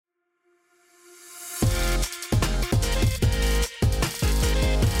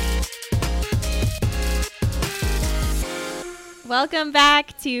Welcome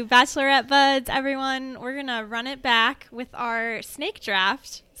back to Bachelorette Buds, everyone. We're going to run it back with our snake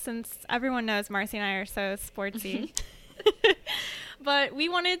draft since everyone knows Marcy and I are so sportsy. But we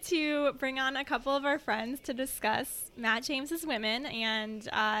wanted to bring on a couple of our friends to discuss Matt James's women and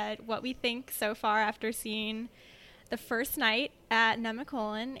what we think so far after seeing the first night at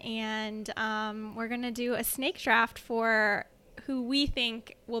Nemacolin. And we're going to do a snake draft for who we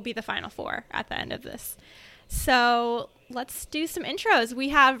think will be the final four at the end of this. So let's do some intros. We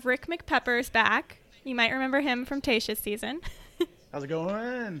have Rick McPeppers back. You might remember him from Tayshia's season. How's it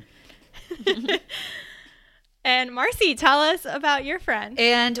going? And Marcy, tell us about your friend.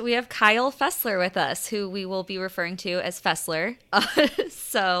 And we have Kyle Fessler with us, who we will be referring to as Fessler.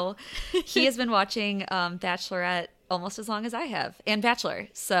 So he has been watching Bachelorette almost as long as I have, and Bachelor.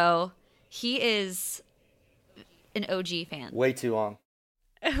 So he is an OG fan. Way too long.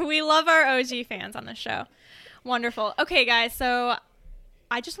 We love our OG fans on the show. Wonderful. Okay, guys, so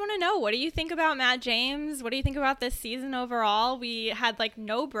I just want to know, what do you think about Matt James? What do you think about this season overall? We had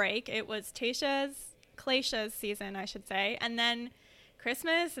no break. It was Klayshia's season, I should say, and then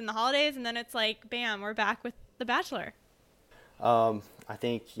Christmas and the holidays, and then it's bam, we're back with The Bachelor. I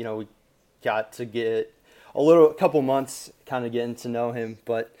think, we got to get a couple months kind of getting to know him,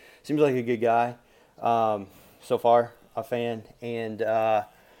 but seems like a good guy. So far, a fan, and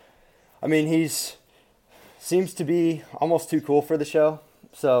he's seems to be almost too cool for the show,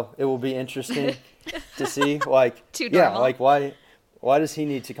 so it will be interesting to see Too normal. why does he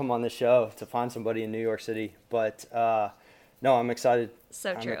need to come on the show to find somebody in New York City? But no, I'm excited.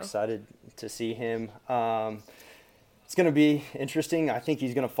 So true. I'm excited to see him. It's going to be interesting. I think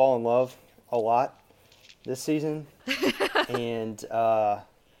he's going to fall in love a lot this season. And I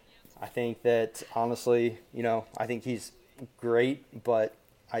think that, honestly, I think he's great, but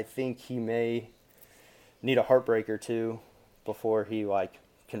I think he may need a heartbreak or two before he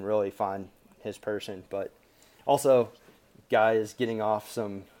can really find his person. But also, guy is getting off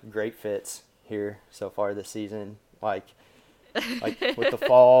some great fits here so far this season, like with the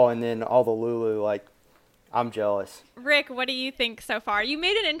fall and then all the Lulu. I'm jealous. Rick, what do you think so far? You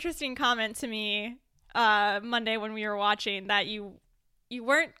made an interesting comment to me Monday when we were watching that you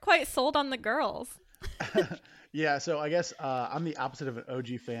weren't quite sold on the girls. Yeah, so I guess I'm the opposite of an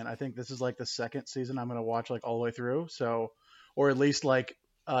OG fan. I think this is the second season I'm going to watch all the way through, so, or at least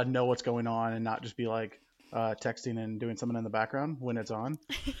know what's going on and not just be texting and doing something in the background when it's on.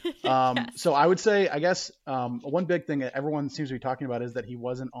 Yes. So I would say, I guess, one big thing that everyone seems to be talking about is that he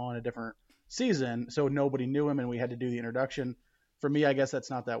wasn't on a different season, so nobody knew him and we had to do the introduction. For me, I guess that's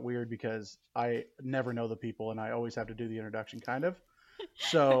not that weird because I never know the people and I always have to do the introduction kind of.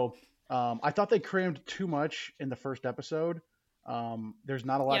 So I thought they crammed too much in the first episode. There's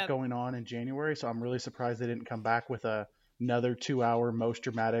not a lot going on in January, so I'm really surprised they didn't come back with another 2-hour most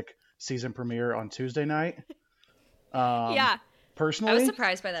dramatic season premiere on Tuesday night. Yeah. Personally, I was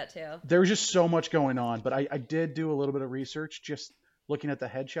surprised by that too. There was just so much going on, but I did do a little bit of research just looking at the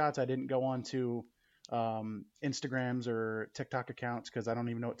headshots. I didn't go on to Instagrams or TikTok accounts because I don't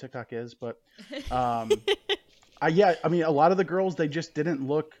even know what TikTok is, but a lot of the girls, they just didn't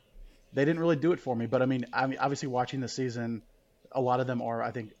really do it for me. But obviously watching the season, a lot of them are,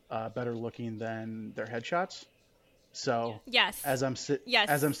 I think, better looking than their headshots. So yes, as I'm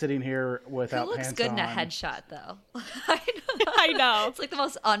sitting here without Who looks pants good on, in a headshot though? I know. It's the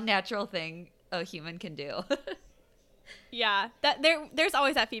most unnatural thing a human can do. Yeah, there's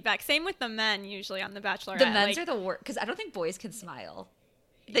always that feedback. Same with the men usually on The Bachelorette. The men's are the worst because I don't think boys can smile.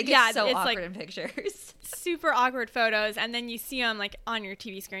 They get so awkward in pictures. Super awkward photos, and then you see them on your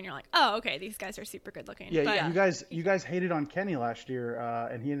TV screen. You're like, oh, okay, these guys are super good looking. Yeah, you guys hated on Kenny last year,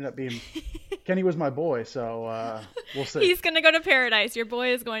 and he ended up being Kenny was my boy. So we'll see. He's gonna go to paradise. Your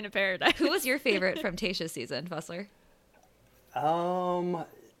boy is going to paradise. Who was your favorite from Tayshia's season, Fessler? I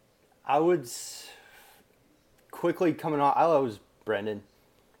would quickly coming on. I was Brendan,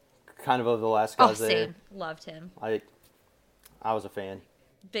 kind of the last guys there. Same. Loved him. I was a fan.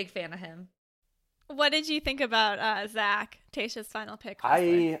 Big fan of him. What did you think about Zach, Tayshia's final pick?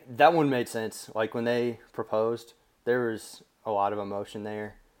 That one made sense. When they proposed, there was a lot of emotion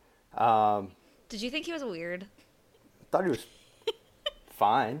there. Did you think he was weird? I thought he was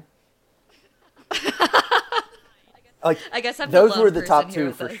fine. I guess I'm those the were the top person two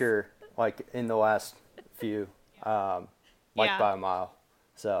here for with us. sure. In the last few, by a mile.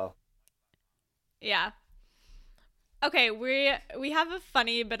 So. Yeah. Okay, we have a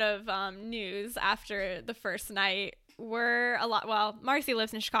funny bit of news after the first night. Marcy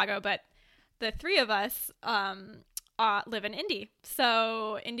lives in Chicago, but the three of us live in Indy.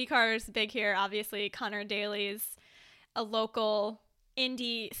 So IndyCar is big here, obviously. Connor Daly's a local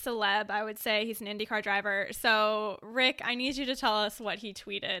indie celeb, I would say. He's an IndyCar driver. So, Rick, I need you to tell us what he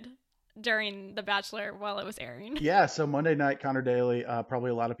tweeted during The Bachelor while it was airing. Yeah, so Monday night, Connor Daly,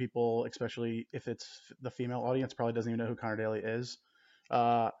 probably a lot of people, especially if it's the female audience, probably doesn't even know who Connor Daly is.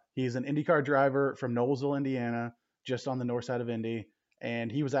 He's an IndyCar driver from Noblesville, Indiana, just on the north side of Indy.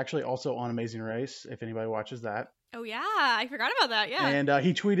 And he was actually also on Amazing Race, if anybody watches that. Oh, yeah. I forgot about that. Yeah. And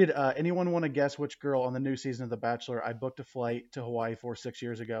he tweeted, anyone want to guess which girl on the new season of The Bachelor I booked a flight to Hawaii for 6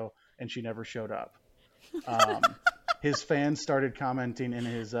 years ago, and she never showed up? His fans started commenting in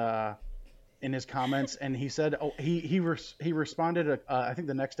his comments, and he said, he responded, I think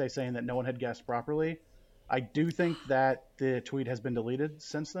the next day, saying that no one had guessed properly. I do think that the tweet has been deleted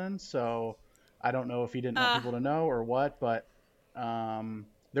since then, so I don't know if he didn't want people to know or what, but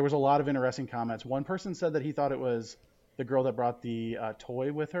there was a lot of interesting comments. One person said that he thought it was the girl that brought the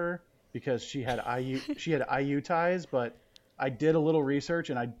toy with her because she had IU ties, but I did a little research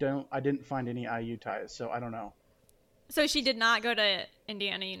and I didn't find any IU ties, so I don't know. So she did not go to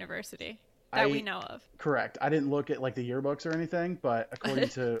Indiana University that we know of. Correct. I didn't look at like the yearbooks or anything, but according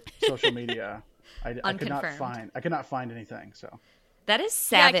to social media, I could not find anything. So that is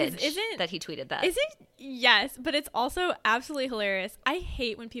savage that he tweeted that. Is it? Yes, but it's also absolutely hilarious. I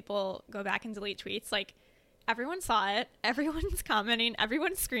hate when people go back and delete tweets. Like, everyone saw it. Everyone's commenting.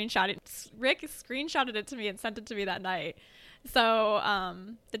 Everyone's screenshotting. Rick screenshotted it to me and sent it to me that night. So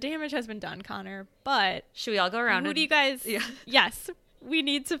the damage has been done, Connor. But should we all go around? Who do you guys? Yeah. Yes, we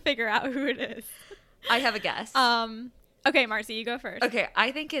need to figure out who it is. I have a guess. Okay, Marcy, you go first. Okay,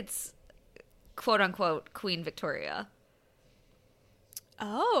 I think it's quote unquote Queen Victoria.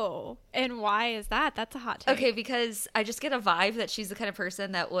 Oh, and why is that? That's a hot take. Okay, because I just get a vibe that she's the kind of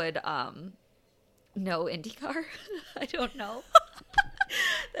person that would know IndyCar. I don't know.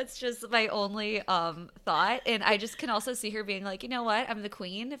 That's just my only thought. And I just can also see her being like, you know what? I'm the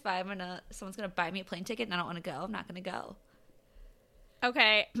queen. If someone's gonna buy me a plane ticket and I don't want to go, I'm not gonna go.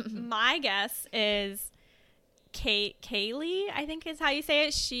 Okay, my guess is Kaylee, I think is how you say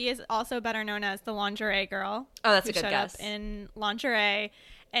it. She is also better known as the lingerie girl. Oh, that's a good showed guess. Up in lingerie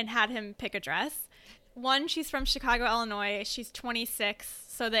and had him pick a dress. One, she's from Chicago, Illinois. She's 26,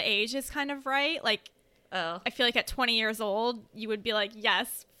 so the age is kind of right. Like, I feel like at 20 years old, you would be like,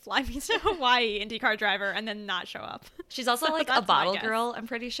 yes, fly me to Hawaii, IndyCar driver, and then not show up. She's also like a bottle girl, I'm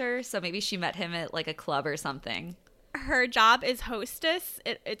pretty sure. So maybe she met him at like a club or something. Her job is hostess.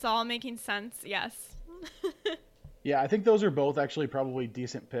 It's all making sense. Yes. Yeah, I think those are both actually probably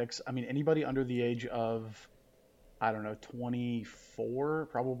decent picks. I mean, anybody under the age of, I don't know, 24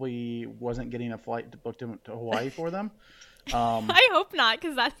 probably wasn't getting a flight booked to Hawaii for them. I hope not,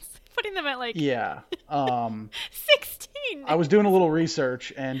 because that's putting them at like 16. I was doing a little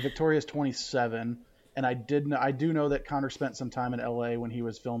research, and Victoria's 27, and I do know that Connor spent some time in LA when he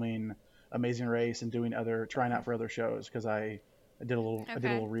was filming Amazing Race and trying out for other shows, because I did a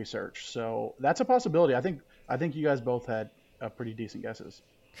little research. So that's a possibility. I think you guys both had pretty decent guesses.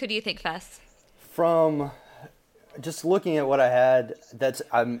 Who do you think, Fess? From just looking at what I had,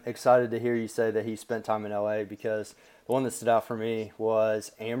 I'm excited to hear you say that he spent time in LA, because the one that stood out for me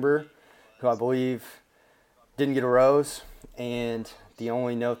was Amber, who I believe didn't get a rose, and the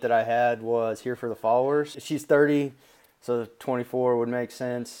only note that I had was here for the followers. She's 30, so 24 would make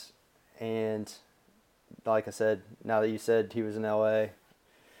sense. And like I said, now that you said he was in LA,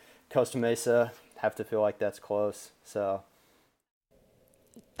 Costa Mesa, have to feel like that's close. So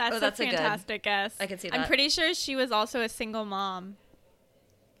that's a fantastic guess. I can see that. I'm pretty sure she was also a single mom.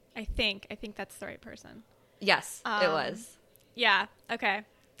 I think that's the right person. Yes, it was. Yeah. Okay.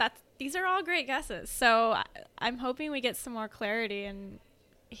 These are all great guesses. So I'm hoping we get some more clarity and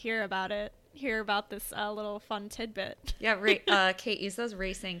hear about this little fun tidbit. Yeah, Kate, use those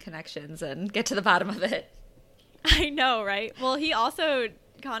racing connections and get to the bottom of it. I know, right? Well,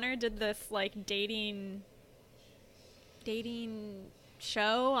 Connor did this like dating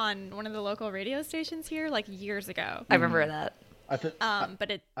show on one of the local radio stations here like years ago. I remember that. I think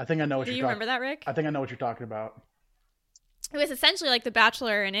I know what do you remember that, Rick? I think I know what you're talking about. It was essentially like The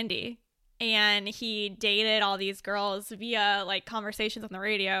Bachelor in Indy, and he dated all these girls via like conversations on the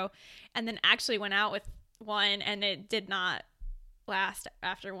radio, and then actually went out with one, and it did not last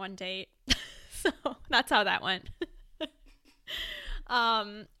after one date. So that's how that went.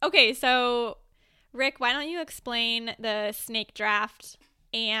 Okay, so Rick, why don't you explain the snake draft,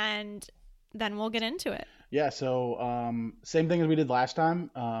 and then we'll get into it. Yeah, so same thing as we did last time.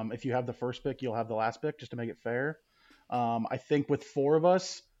 If you have the first pick, you'll have the last pick, just to make it fair. I think with 4 of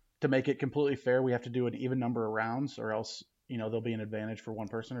us, to make it completely fair, we have to do an even number of rounds, or else there'll be an advantage for one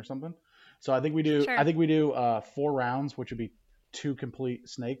person or something. So I think we do. Sure. I think we do 4 rounds, which would be 2 complete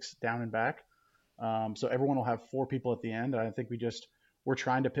snakes down and back. So everyone will have 4 people at the end. And I think we're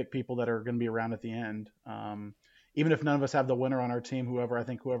trying to pick people that are going to be around at the end. Even if none of us have the winner on our team,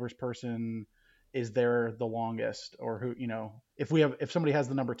 whoever's person is there the longest, or who, if somebody has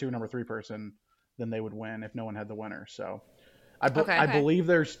the number 2, number 3 person, then they would win if no one had the winner. So I believe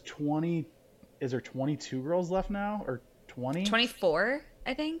there's 20. Is there 22 girls left now, or 20? 24,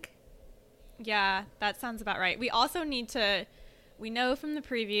 I think. Yeah, that sounds about right. We also we know from the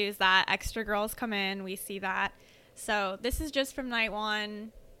previews that extra girls come in. We see that. So this is just from night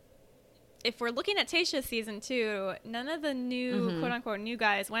 1. If we're looking at Tayshia's season 2, none of the new, quote-unquote, new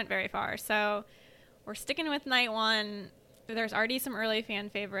guys went very far. So we're sticking with night 1. There's already some early fan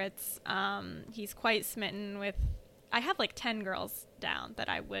favorites. He's quite smitten with... I have like 10 girls down that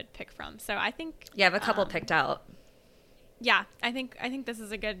I would pick from. So I think... Yeah, I have a couple picked out. Yeah, I think this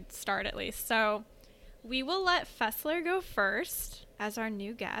is a good start at least. So we will let Fessler go first as our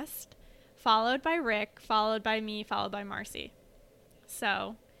new guest, followed by Rick, followed by me, followed by Marcy.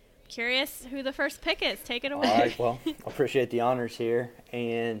 So... curious who the first pick is. Take it away. All right, well, I appreciate the honors here.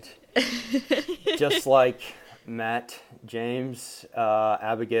 And just like Matt, James,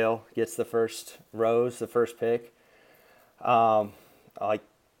 Abigail gets the first rose, the first pick. I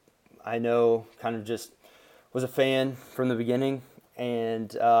know, kind of just was a fan from the beginning,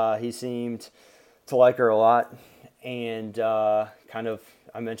 and he seemed to like her a lot. And kind of,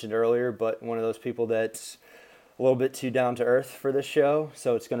 I mentioned earlier, but one of those people that's a little bit too down to earth for this show,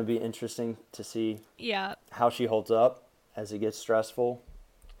 so it's going to be interesting to see how she holds up as it gets stressful.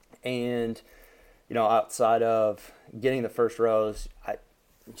 And outside of getting the first rose, I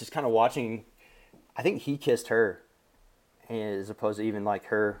just kind of watching. I think he kissed her, as opposed to even like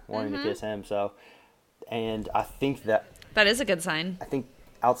her wanting to kiss him. So, and I think that is a good sign. I think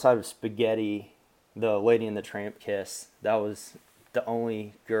outside of Spaghetti, the Lady and the Tramp kiss, that was the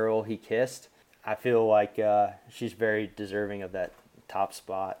only girl he kissed. I feel like she's very deserving of that top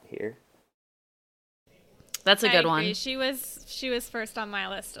spot here. That's a good agree. one. She was first on my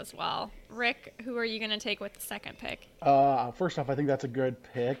list as well. Rick, who are you going to take with the second pick? First off, I think that's a good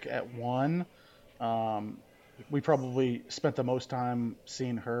pick at 1. We probably spent the most time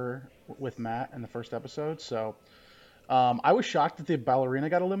seeing her with Matt in the first episode, so I was shocked that the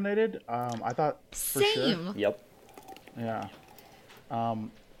ballerina got eliminated. I thought for sure. Yep. Yeah.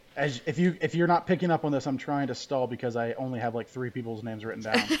 If you're not picking up on this, I'm trying to stall because I only have like 3 people's names written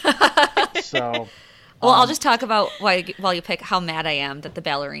down. So, well, I'll just talk about while you pick how mad I am that the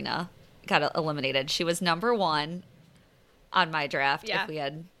ballerina got eliminated. She was number 1 on my draft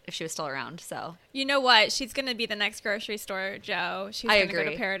if she was still around. So you know what? She's going to be the next grocery store Joe. She's going to go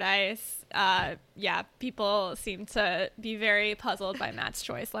to Paradise. People seem to be very puzzled by Matt's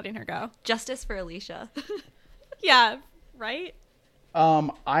choice, letting her go. Justice for Alicia. Yeah, right? I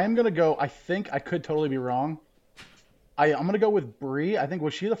am going to go, I think I could totally be wrong. I'm going to go with Bree. I think,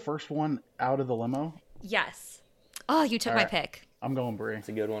 was she the first one out of the limo? Yes. Oh, you took my pick. I'm going Bree. It's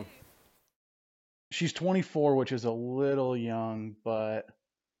a good one. She's 24, which is a little young, but...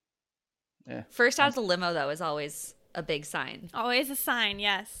 yeah. First out of the limo, though, is always a big sign. Always a sign,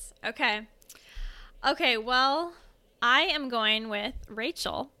 yes. Okay, well, I am going with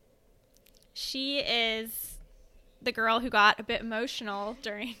Rachel. She is the girl who got a bit emotional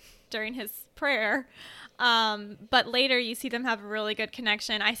during his prayer. But later you see them have a really good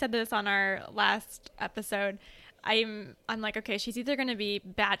connection. I said this on our last episode. I'm like, okay, she's either going to be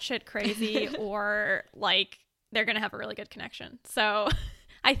batshit crazy or like they're going to have a really good connection. So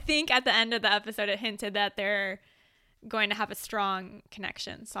I think at the end of the episode it hinted that they're going to have a strong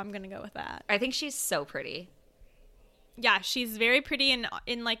connection. So I'm going to go with that. I think she's so pretty. Yeah, she's very pretty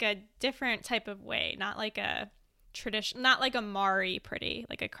in like a different type of way, not like a not like a Mari pretty,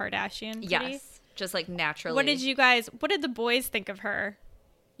 like a Kardashian pretty. Yes, just like naturally. What did the boys think of her?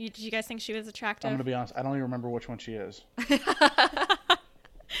 Did you guys think she was attractive? I'm going to be honest, I don't even remember which one she is.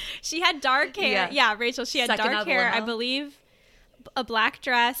 She had dark hair. Yeah, Rachel, she had dark hair, I believe, a black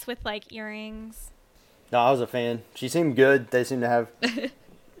dress with like earrings. No, I was a fan. She seemed good. They seemed to have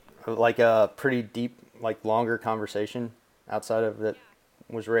like a pretty deep, like longer conversation outside of that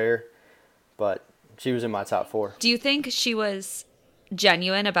was rare, but she was in my top 4. Do you think she was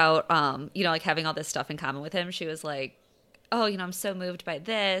genuine about, like having all this stuff in common with him? She was like, oh, I'm so moved by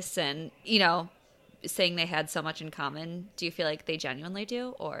this, and, saying they had so much in common. Do you feel like they genuinely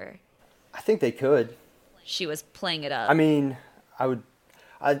do, or? I think they could. She was playing it up. I mean,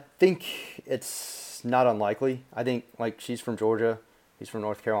 I think it's not unlikely. I think, like, she's from Georgia, he's from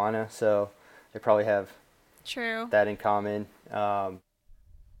North Carolina, so they probably have True. that in common.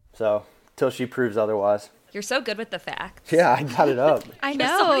 So till she proves otherwise. You're so good with the facts. Yeah, I got it up. I so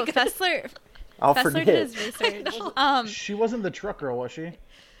know. good. I'll Fessler forget. did his research. She wasn't the truck girl, was she?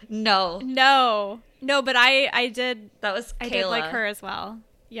 No, No, but I did. that was I Kayla did like her as well.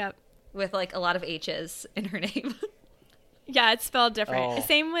 Yep. with like a lot of H's in her name. Yeah, it's spelled different. Oh.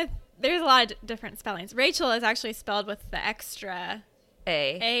 Same with. There's a lot of different spellings. Rachel is actually spelled with the extra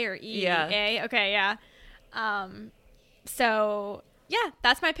A or E. Yeah. A. Okay. Yeah. So yeah,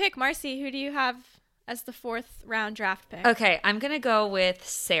 that's my pick. Marcy, who do you have as the 4th round draft pick? Okay, I'm gonna go with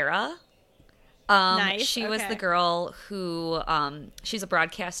Sarah. Nice, She was okay. the girl who she's a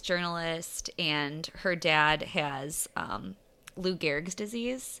broadcast journalist, and her dad has Lou Gehrig's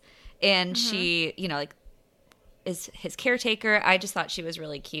disease, and she, like, is his caretaker. I just thought she was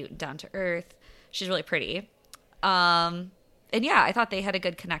really cute and down to earth. She's really pretty. And yeah, I thought they had a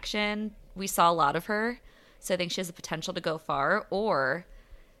good connection. We saw a lot of her, so I think she has the potential to go far. Or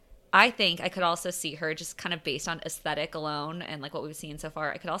I think I could also see her, just kind of based on aesthetic alone and like what we've seen so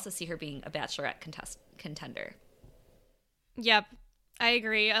far, I could also see her being a Bachelorette contender. Yep, I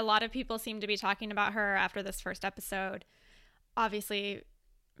agree. A lot of people seem to be talking about her after this first episode. Obviously,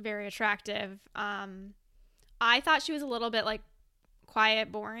 very attractive. I thought she was a little bit like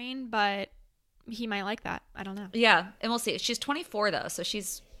quiet, boring, but he might like that. I don't know. Yeah, and we'll see. She's 24 though, so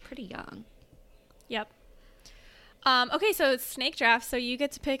she's pretty young. Yep. Okay, so it's snake draft, so you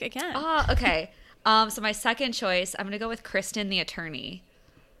get to pick again. Okay. So my second choice, I'm gonna go with Kristen, the attorney.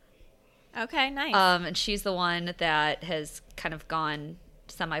 Okay, nice. And she's the one that has kind of gone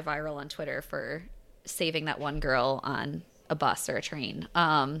semi-viral on Twitter for saving that one girl on a bus or a train.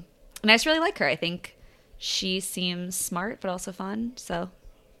 And I just really like her. I think she seems smart, but also fun. So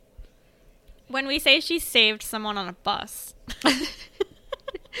When we say she saved someone on a bus,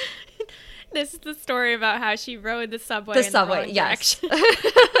 this is the story about how she rode the subway. The in subway, the wrong yes.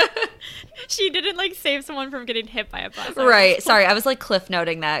 direction. She didn't like save someone from getting hit by a bus. right. Sorry, I was like cliff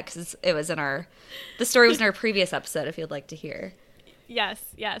noting that because it was the story was in our previous episode. If you'd like to hear. Yes.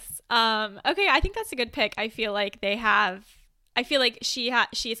 Okay, I think that's a good pick. I feel like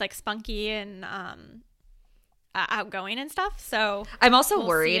she's like spunky and outgoing and stuff. So I'm also we'll see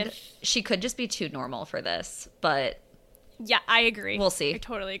worried if- she could just be too normal for this, but yeah, I agree. We'll see. I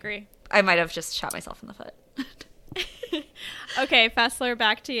totally agree. I might have just shot myself in the foot. Okay, Fessler,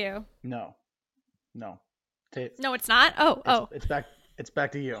 back to you. No. No, it's not. It's back. It's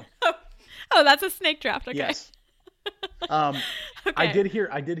back to you. Oh, that's a snake draft. Okay. Yes. Okay. I did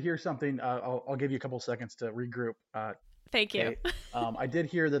hear something. I'll give you a couple seconds to regroup. Thank you. Kate. I did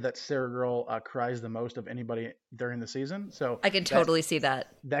hear that Sarah girl cries the most of anybody during the season. So I can totally see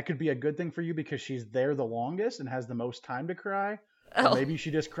that. that could be a good thing for you because she's there the longest and has the most time to cry. Oh. Or maybe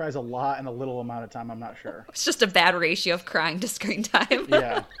she just cries a lot in a little amount of time. I'm not sure. It's just a bad ratio of crying to screen time.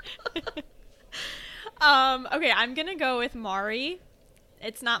 Yeah. Okay, I'm gonna go with Mari.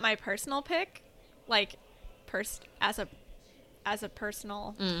 It's not my personal pick, like, as a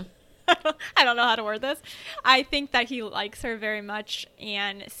personal. I don't know how to word this. I think that he likes her very much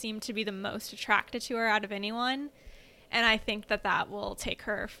and seemed to be the most attracted to her out of anyone, and I think that will take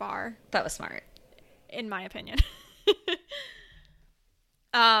her far, That was smart. in my opinion.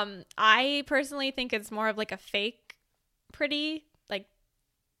 I personally think it's more of like a fake pretty, like,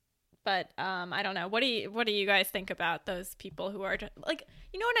 but I don't know. What do you guys think about those people who are like,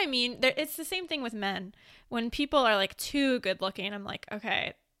 you know what I mean? It's the same thing with men. When people are like too good looking, I'm like,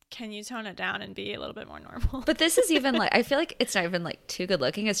 okay, can you tone it down and be a little bit more normal? But this is even like, I feel like it's not even like too good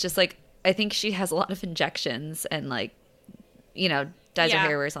looking. It's just like, I think she has a lot of injections and like, dyes her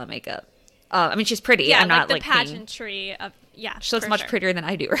hair, wears a lot of makeup. I mean, she's pretty. Yeah, I'm not the like being- pageantry of She looks for much sure. prettier than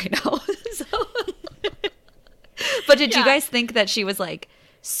I do right now. So. But did you Yeah. guys think that she was like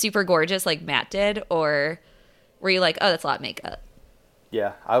super gorgeous like Matt did, or were you like, oh, that's a lot of makeup?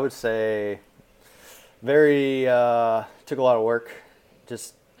 Yeah, I would say very took a lot of work.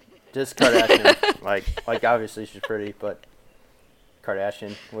 Just Kardashian. like obviously she's pretty, but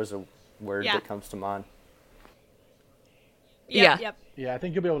Kardashian was a word Yeah. that comes to mind. Yeah. Yep. Yeah, I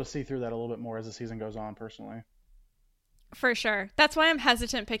think you'll be able to see through that a little bit more as the season goes on, personally. For sure. That's why I'm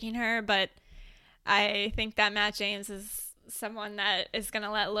hesitant picking her, but I think that Matt James is someone that is going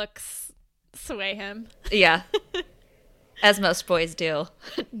to let looks sway him. Yeah. As most boys do.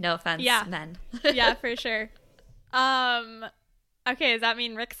 No offense, Yeah. men. Yeah, for sure. Okay, does that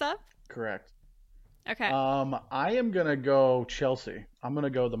mean Rick's up? Correct. Okay. I am gonna go Chelsea. I'm gonna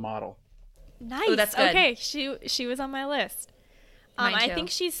go the model. Nice. Ooh, that's good. Okay, she was on my list. Mine I too. think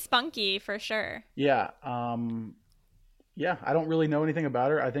she's spunky for sure. Yeah. Yeah. I don't really know anything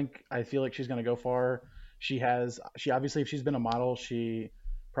about her. I feel like she's gonna go far. She obviously, if she's been a model, she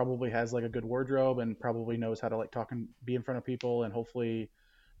probably has like a good wardrobe and probably knows how to like talk and be in front of people, and hopefully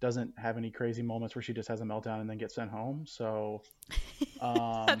doesn't have any crazy moments where she just has a meltdown and then gets sent home. So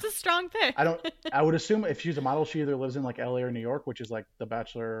That's a strong pick. I would assume if she's a model, she either lives in like LA or New York, which is like the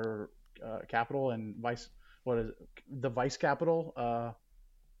Bachelor capital and the vice capital.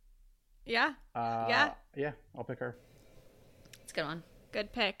 Yeah. Yeah, I'll pick her. It's a good one.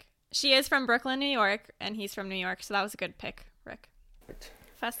 Good pick. She is from Brooklyn, New York, and he's from New York, so that was a good pick, Rick.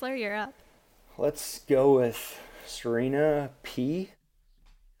 Fessler, you're up. Let's go with Serena P.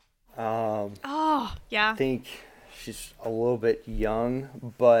 Oh, yeah. I think she's a little bit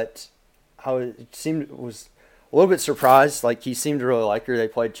young, but was a little bit surprised. Like, he seemed to really like her. They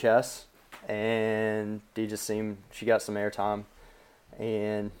played chess, and she got some airtime,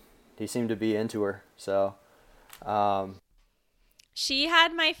 and he seemed to be into her. So, she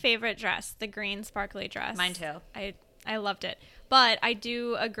had my favorite dress, the green sparkly dress. Mine too. I loved it. But I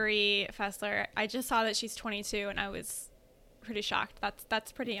do agree, Fessler. I just saw that she's 22, and I was pretty shocked.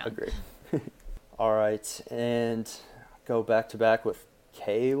 That's pretty young. Agree. All right, and go back to back with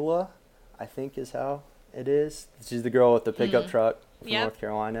Kayla, I think is how it is. She's the girl with the pickup truck from North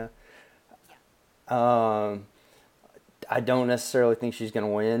Carolina. I don't necessarily think she's going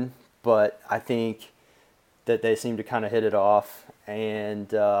to win, but I think that they seem to kind of hit it off and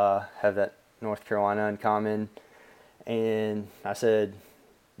have that North Carolina in common. And I said,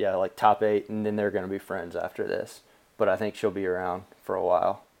 yeah, like top 8, and then they're going to be friends after this. But I think she'll be around for a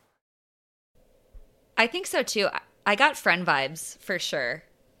while. I think so too. I got friend vibes for sure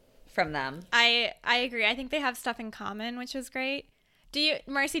from them. I agree. I think they have stuff in common, which is great.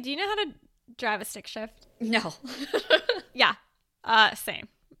 Marcy, do you know how to drive a stick shift? No. Yeah. Same.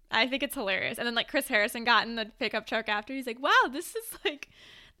 I think it's hilarious. And then like Chris Harrison got in the pickup truck after. He's like, wow, this is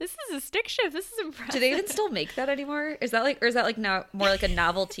a stick shift. This is impressive. Do they even still make that anymore? Is that like now more like a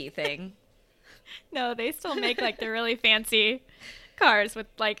novelty thing? No, they still make like the really fancy cars with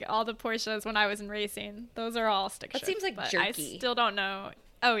like all the Porsches when I was in racing. Those are all stick shifts. That seems like but jerky. I still don't know.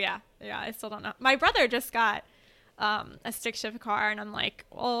 Oh yeah. Yeah, I still don't know. My brother just got a stick shift car, and I'm like,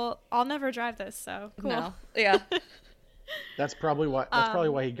 well, I'll never drive this, so cool. No. Yeah. That's probably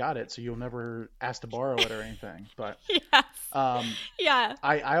why he got it, so you'll never ask to borrow it or anything. But yes. Yeah.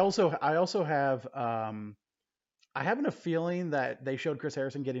 I also have I have a feeling that they showed Chris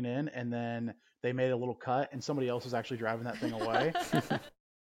Harrison getting in, and then they made a little cut, and somebody else was actually driving that thing away.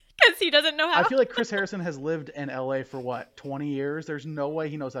 Because he doesn't know how. I feel like Chris Harrison has lived in LA for 20 years. There's no way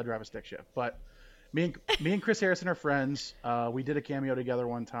he knows how to drive a stick shift. But me and Chris Harrison are friends. We did a cameo together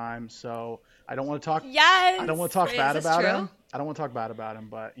one time, so I don't want to talk. Yes. I don't want to talk Wait, bad is this about true? him. I don't want to talk bad about him,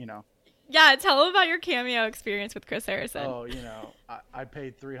 but Yeah, tell him about your cameo experience with Chris Harrison. Oh, I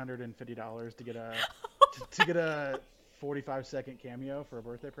paid $350 to get a 45-second cameo for a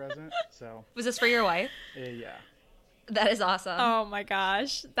birthday present. So Was this for your wife? yeah. That is awesome. Oh my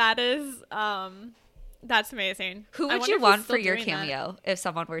gosh, that is that's amazing. Who I would wonder you if he's want still for your doing that. cameo if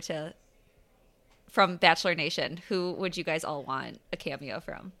someone were to, from Bachelor Nation? Who would you guys all want a cameo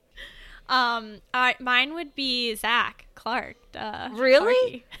from? Mine would be Zach Clark.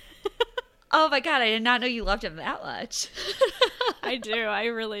 Really? Clarky. Oh my god, I did not know you loved him that much. I do. I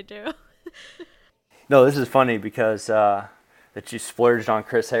really do. No, this is funny because that you splurged on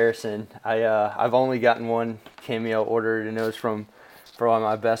Chris Harrison. I've only gotten one cameo ordered, and it was for one of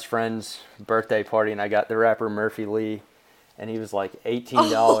my best friend's birthday party, and I got the rapper Murphy Lee, and he was like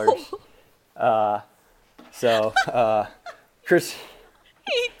 $18. Oh. So Chris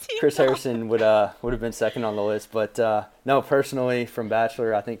Harrison would have been second on the list, but no, personally from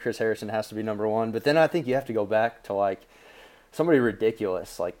Bachelor, I think Chris Harrison has to be number 1. But then I think you have to go back to like somebody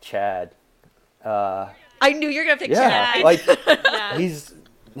ridiculous like Chad. I knew you were gonna pick Yeah, Chad. like Yeah. he's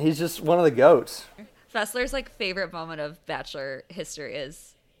just one of the goats. Fessler's like favorite moment of Bachelor history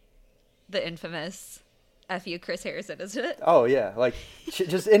is the infamous "F you, Chris Harrison," isn't it? Oh yeah, like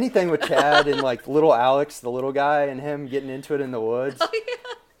just anything with Chad and like little Alex, the little guy, and him getting into it in the woods. Oh, yeah.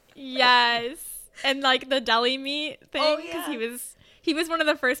 Yes, and like the deli meat thing, Oh, because yeah. he was one of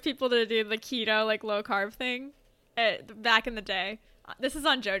the first people to do the keto, like low carb thing, back in the day. This is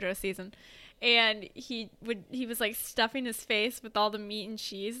on JoJo season, and he was like stuffing his face with all the meat and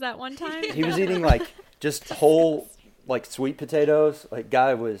cheese that one time. He was eating like just whole like sweet potatoes. Like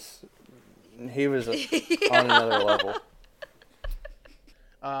guy was, he was on another level.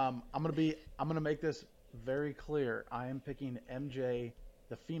 I'm gonna make this very clear. I am picking MJ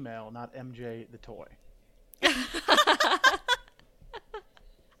the female, not MJ the toy.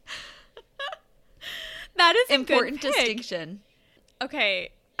 That is a Important good pick. distinction.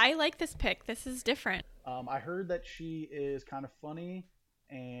 Okay, I like this pick. This is different. I heard that she is kind of funny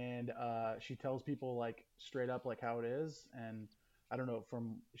and she tells people like straight up like how it is. And I don't know,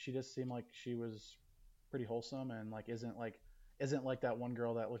 she just seemed like she was pretty wholesome and like isn't like that one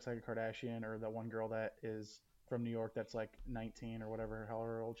girl that looks like a Kardashian, or that one girl that is from New York that's like 19 or whatever,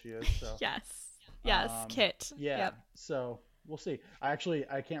 however old she is. So Yes, Kit. yeah. Yep. So we'll see. I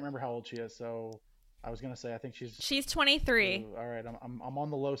can't remember how old she is, so I was gonna say I think she's 23. Ooh, all right, I'm on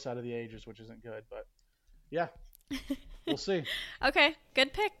the low side of the ages, which isn't good, but yeah, we'll see. Okay,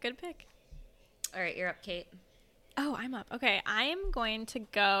 good pick. All right, you're up, Kate. Oh, I'm up. Okay, I'm going to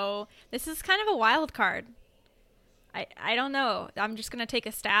go. This is kind of a wild card. I don't know. I'm just going to take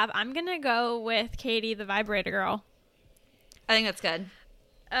a stab. I'm going to go with Katie, the vibrator girl. I think that's good.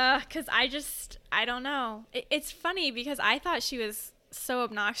 Because I don't know. It's funny because I thought she was so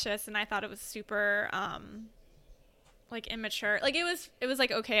obnoxious, and I thought it was super, like, immature. Like, it was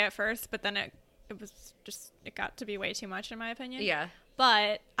like, okay at first, but then it got to be way too much, in my opinion. Yeah.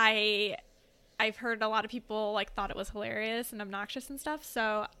 But I've heard a lot of people, like, thought it was hilarious and obnoxious and stuff,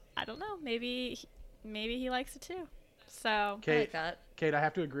 so I don't know. Maybe he likes it, too. So Kate, I like that. Kate, I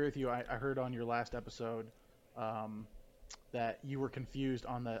have to agree with you. I heard on your last episode that you were confused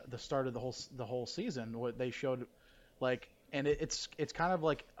on the start of the whole season. What they showed, like, and it's kind of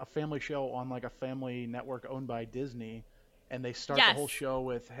like a family show on like a family network owned by Disney, and they start the whole show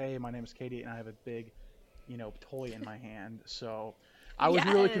with, "Hey, my name is Katie, and I have a big, toy in my hand." So I was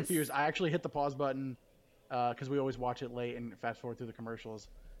really confused. I actually hit the pause button because we always watch it late and fast forward through the commercials.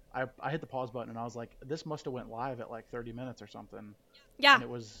 I hit the pause button and I was like, this must have went live at like 30 minutes or something. Yeah. And it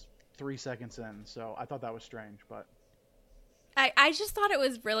was 3 seconds in, so I thought that was strange, but I just thought it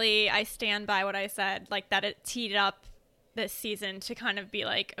was really, I stand by what I said, like that it teed up this season to kind of be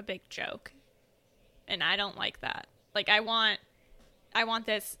like a big joke. And I don't like that. Like I want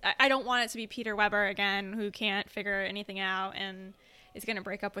this, I don't want it to be Peter Weber again, who can't figure anything out and is going to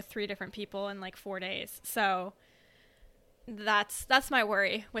break up with 3 different people in like 4 days. So that's my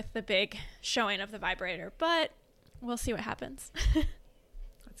worry with the big showing of the vibrator, but we'll see what happens.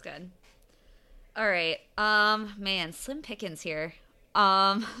 That's good. All right. Man, slim pickings here.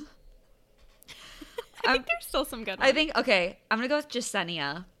 I think there's still some good ones. I think, okay, I'm going to go with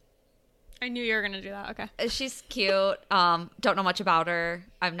Jasenia. I knew you were going to do that. Okay. She's cute. Don't know much about her.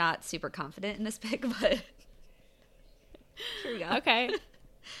 I'm not super confident in this pick, but here we go. Okay.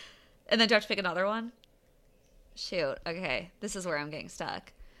 And then do I have to pick another one? Shoot. Okay. This is where I'm getting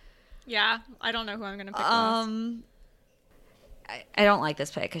stuck. Yeah. I don't know who I'm going to pick. I don't like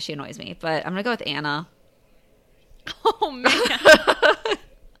this pick because she annoys me, but I'm going to go with Anna. Oh, man.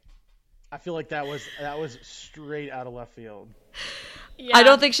 I feel like that was straight out of left field. Yeah. I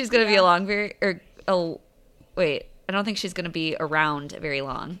don't think she's going to be I don't think she's going to be around very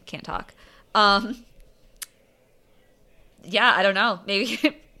long. Can't talk. Yeah, I don't know.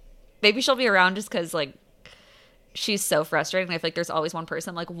 Maybe she'll be around just because, like, she's so frustrating. I feel like there's always one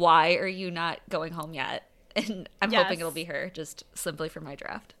person, like, why are you not going home yet? And I'm hoping it'll be her, just simply for my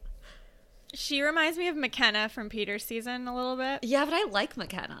draft. She reminds me of McKenna from Peter's season a little bit. Yeah, but I like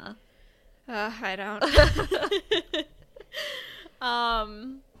McKenna. I don't.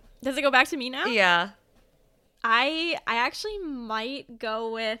 Does it go back to me now? Yeah. I actually might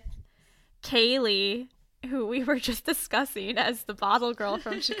go with Kaylee, who we were just discussing as the bottle girl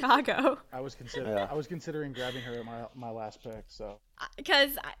from Chicago. I was considering grabbing her at my last pick, so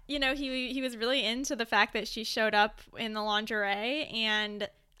because he was really into the fact that she showed up in the lingerie, and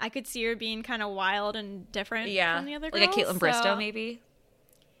I could see her being kind of wild and different from the other girls. Like a Caitlin Bristow, maybe.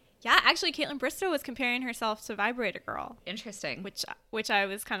 Yeah, actually, Caitlin Bristow was comparing herself to Vibrator Girl. Interesting. Which I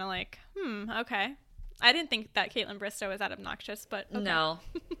was kind of like, okay. I didn't think that Caitlin Bristow was that obnoxious, but okay. No.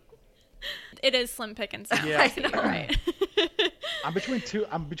 It is slim pickings. Yeah, I know, right? I'm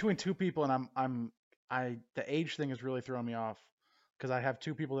between two people, and the age thing is really throwing me off because I have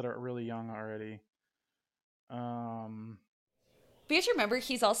 2 people that are really young already. But you have to remember,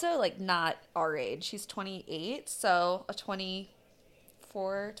 he's also like not our age. He's 28, so a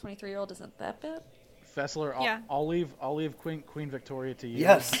 24, 23-year-old isn't that bad. Fessler, I'll leave Queen Victoria to you.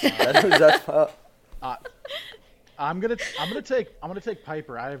 Yes, that's I'm gonna take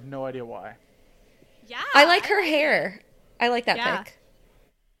Piper. I have no idea why. Yeah, I like her hair. I like that pick.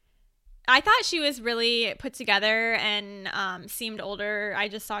 I thought she was really put together and seemed older. I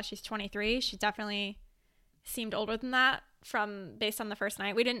just saw she's 23. She definitely seemed older than that based on the first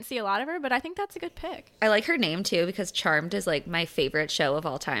night. We didn't see a lot of her, but I think that's a good pick. I like her name too because Charmed is like my favorite show of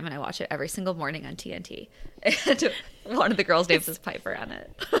all time, and I watch it every single morning on TNT. And one of the girls' names is Piper on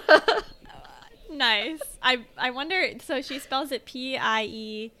it. Nice. I wonder. So she spells it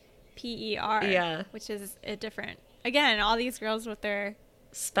Pieper. Yeah. Which is a different. Again, all these girls with their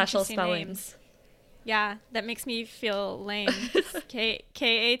Special Interesting spellings. names. Yeah, that makes me feel lame. Kate,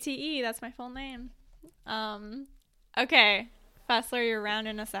 that's my full name. Okay, Fessler, you're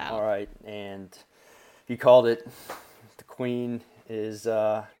rounding us out. All right, and you called it. The queen is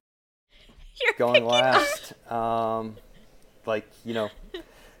You're going picking last. No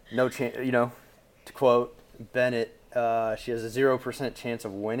chance. To quote Bennett, she has a 0% chance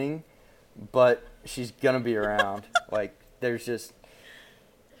of winning, but she's gonna be around.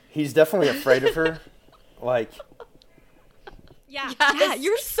 He's definitely afraid of her. Yeah, Yes.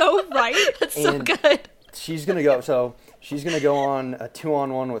 you're so right. That's so And good. she's gonna go. So she's gonna go on a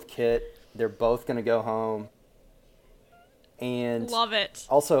 2-on-1 with Kit. They're both gonna go home. And Love it.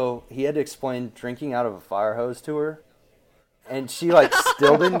 also, he had to explain drinking out of a fire hose to her, and she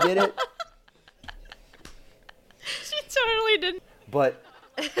still didn't get it. She totally didn't. But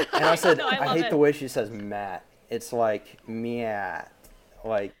and I said, No, I I love hate it. the way she says Matt. It's like Matt.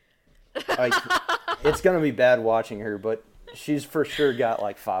 Like it's gonna be bad watching her, but she's for sure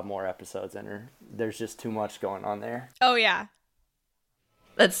got 5 more episodes in her. There's just too much going on there. Oh yeah.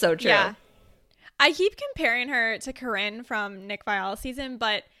 That's so true. Yeah. I keep comparing her to Corinne from Nick Viall season,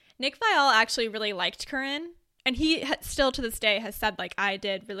 but Nick Viall actually really liked Corinne, and he still to this day has said I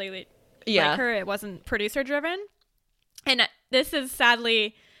did really like her. It wasn't producer driven, and this is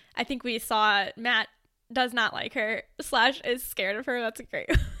sadly, I think we saw Matt does not like her / is scared of her. That's a great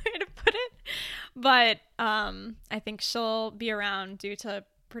way to put it, but I think she'll be around due to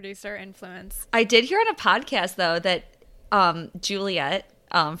producer influence. I did hear on a podcast though that Juliet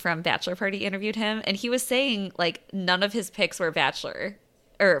from Bachelor Party interviewed him, and he was saying none of his picks were Bachelor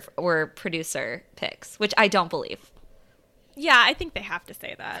or were producer picks, which I don't believe. Yeah, I think they have to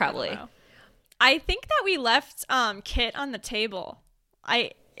say that. Probably. I don't know. I think that we left Kit on the table.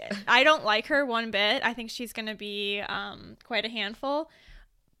 I don't like her one bit. I think she's going to be quite a handful.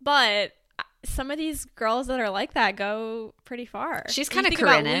 But some of these girls that are like that go pretty far. She's You kind of think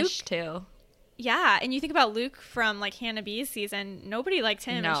about Corinne-ish Luke. too. Yeah, and you think about Luke from Hannah B's season. Nobody liked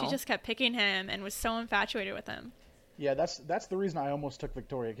him, and she No. just kept picking him and was so infatuated with him. Yeah, that's the reason I almost took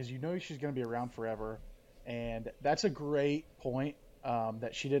Victoria, because she's going to be around forever, and that's a great point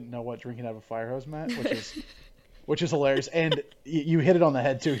that she didn't know what drinking out of a fire hose meant, which is hilarious. And you hit it on the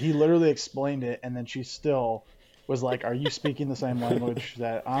head too. He literally explained it, and then she still was like, "Are you speaking the same language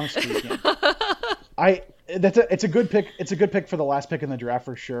that I'm speaking?" It's a good pick. It's a good pick for the last pick in the draft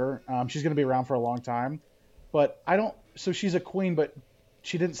for sure. She's going to be around for a long time, but so she's a queen, but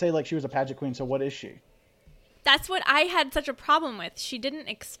she didn't say she was a pageant queen. So what is she? That's what I had such a problem with. She didn't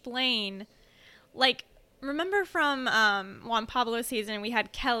explain. Remember from Juan Pablo season, we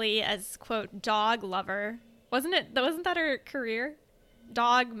had Kelly as, quote, dog lover. Wasn't that her career?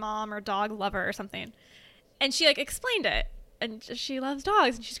 Dog mom or dog lover or something. And she, explained it. And she loves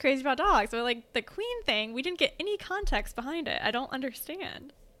dogs, and she's crazy about dogs. So, the queen thing, we didn't get any context behind it. I don't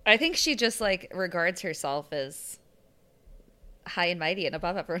understand. I think she just regards herself as high and mighty and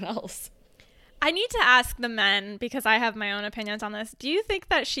above everyone else. I need to ask the men, because I have my own opinions on this. Do you think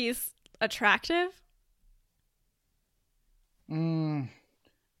that she's attractive?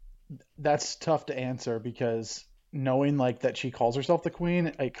 That's tough to answer, because knowing that she calls herself the queen,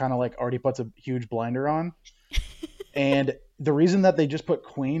 it kind of already puts a huge blinder on. And the reason that they just put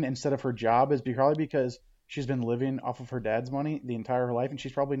queen instead of her job is probably because she's been living off of her dad's money the entire life, and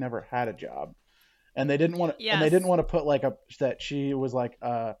she's probably never had a job. And they didn't want to. Yes. And they didn't want to put that she was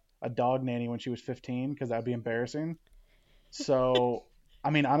a dog nanny when she was 15, because that'd be embarrassing. So, I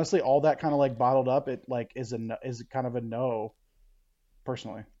mean, honestly, all that kind of bottled up, it is kind of a no,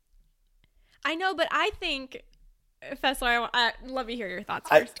 personally. I know, but I think, Fessler, I'd love to hear your thoughts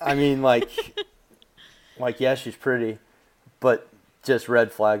I first. mean, yeah, she's pretty, but just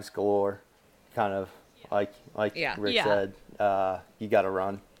red flags galore. Kind of like Yeah. Rick Yeah. said, you got to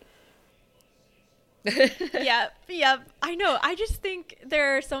run. Yep. I know. I just think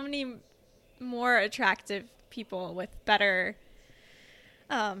there are so many more attractive people with better,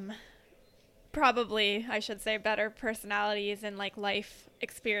 probably, I should say, better personalities and life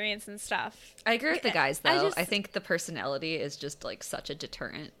experience and stuff. I agree with the guys though. I just- think the personality is just such a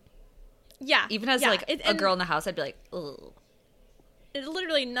deterrent. Yeah. Even as yeah. a girl in the house, I'd be like, ugh.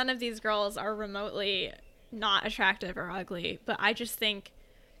 Literally none of these girls are remotely not attractive or ugly, but I just think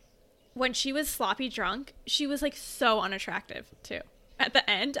when she was sloppy drunk, she was so unattractive too. At the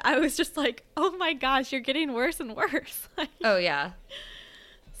end, I was just like, oh my gosh, you're getting worse and worse. Oh yeah.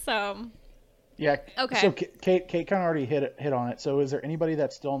 So Yeah. Okay. So Kate kind of already hit on it. So is there anybody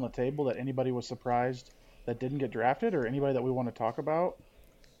that's still on the table that anybody was surprised that didn't get drafted, or anybody that we want to talk about?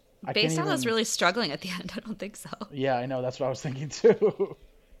 Based on us really struggling at the end, I don't think so. Yeah, I know. That's what I was thinking too.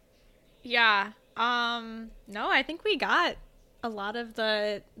 Yeah. No, I think we got a lot of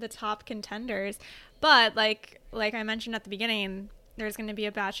the top contenders. But like I mentioned at the beginning, there's going to be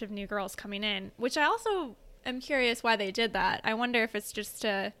a batch of new girls coming in, which I also am curious why they did that. I wonder if it's just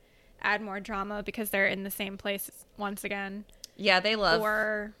to add more drama because they're in the same place once again. Yeah, they love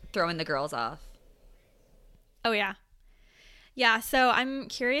throwing the girls off. Oh, yeah. Yeah, so I'm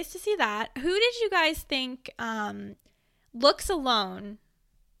curious to see that. Who did you guys think, looks alone,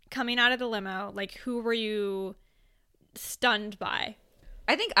 coming out of the limo, like, who were you stunned by?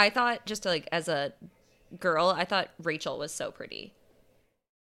 I thought, just like as a girl, I thought Rachel was so pretty.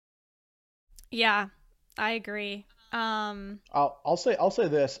 Yeah, I agree. I'll say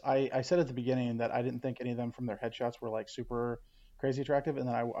this. I said at the beginning that I didn't think any of them from their headshots were like super crazy attractive, and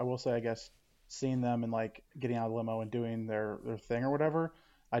then I will say, I guess, seeing them and like getting out of the limo and doing their thing or whatever,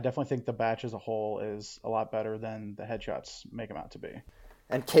 I definitely think the batch as a whole is a lot better than the headshots make them out to be.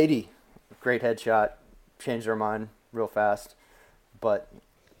 And Katie, great headshot, changed our mind real fast, but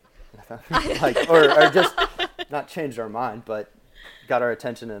like or just not changed our mind, but got our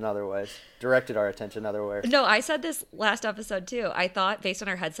attention in other ways, directed our attention other ways. No, I said this last episode too. I thought based on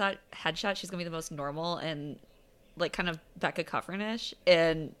her headshot, she's gonna be the most normal and like kind of Becca Kufrin-ish,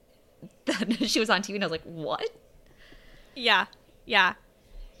 and then she was on TV and I was like, what? Yeah.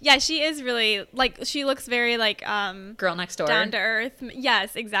 She is really like, she looks very like Girl Next Door, down to earth.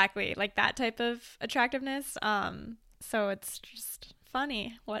 Yes, exactly, like that type of attractiveness. So it's just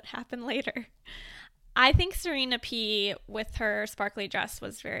funny what happened later. I think Serena P with her sparkly dress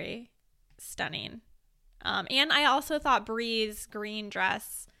was very stunning. And I also thought Bree's green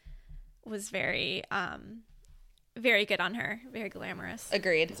dress was very good on her. Very glamorous.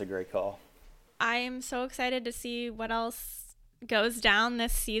 Agreed. It's a great call. I am so excited to see what else goes down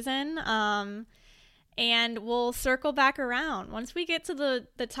this season. And we'll circle back around. Once we get to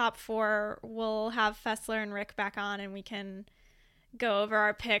the top 4, we'll have Fessler and Rick back on and we can go over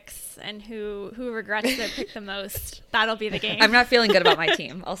our picks and who regrets their pick the most. That'll be the game. I'm not feeling good about my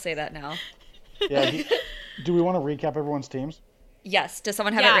team. I'll say that now. Yeah. Do we want to recap everyone's teams? Yes. Does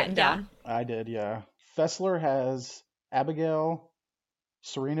someone have it written down? I did, yeah. Fessler has Abigail,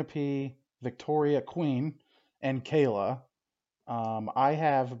 Serena P, Victoria Queen, and Kayla. I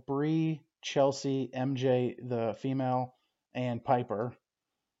have Bree, Chelsea, MJ, the female, and Piper.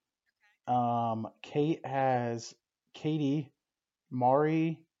 Kate has Katie,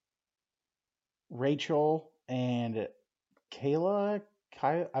 Mari, Rachel, and Kayla.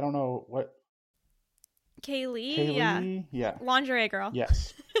 I don't know what. Kaylee, yeah. Lingerie girl.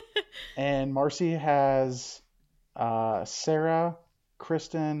 Yes. And Marcy has Sarah,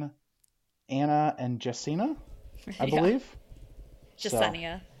 Kristen, Anna, and Jessenia, I believe.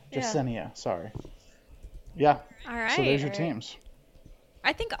 Jessenia. Jessenia, sorry. Yeah. All right. So there's your teams.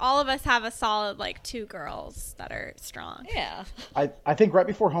 I think all of us have a solid, like, 2 girls that are strong. Yeah. I think right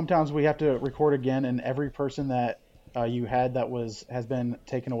before hometowns we have to record again, and every person that you had that has been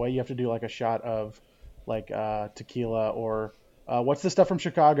taken away, you have to do like a shot of like tequila or what's the stuff from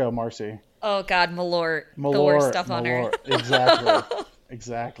Chicago, Marcy? Oh God, Malort. The worst stuff on earth.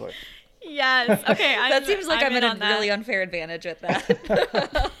 Exactly. Yes. Okay. That seems like I'm in a really unfair advantage with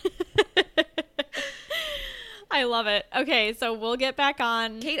that. I love it. Okay, so we'll get back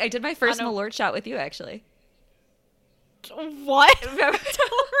on. Kate, I did my first Malort shot with you, actually. What? I don't remember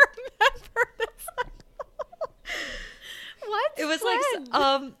this. What? It was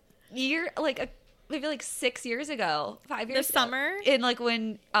maybe like 6 years ago, 5 years ago. Summer? In like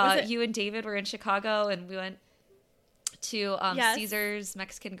when you and David were in Chicago and we went to Caesar's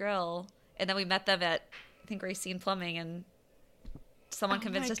Mexican Grill, and then we met them at, I think, Racine Plumbing, and someone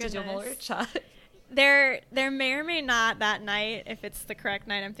convinced us to do a Malort shot. There may or may not that night, if it's the correct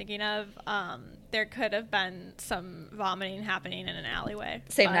night I'm thinking of, there could have been some vomiting happening in an alleyway.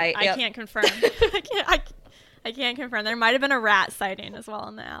 Same night. Yep. I can't confirm. I can't confirm. There might have been a rat sighting as well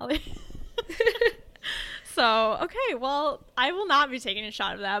in the alley. So, okay, well, I will not be taking a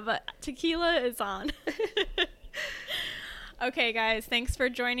shot of that, but tequila is on. Okay, guys, thanks for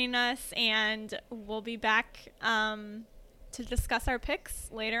joining us, and we'll be back to discuss our picks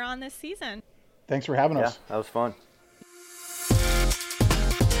later on this season. Thanks for having us. Yeah, that was fun.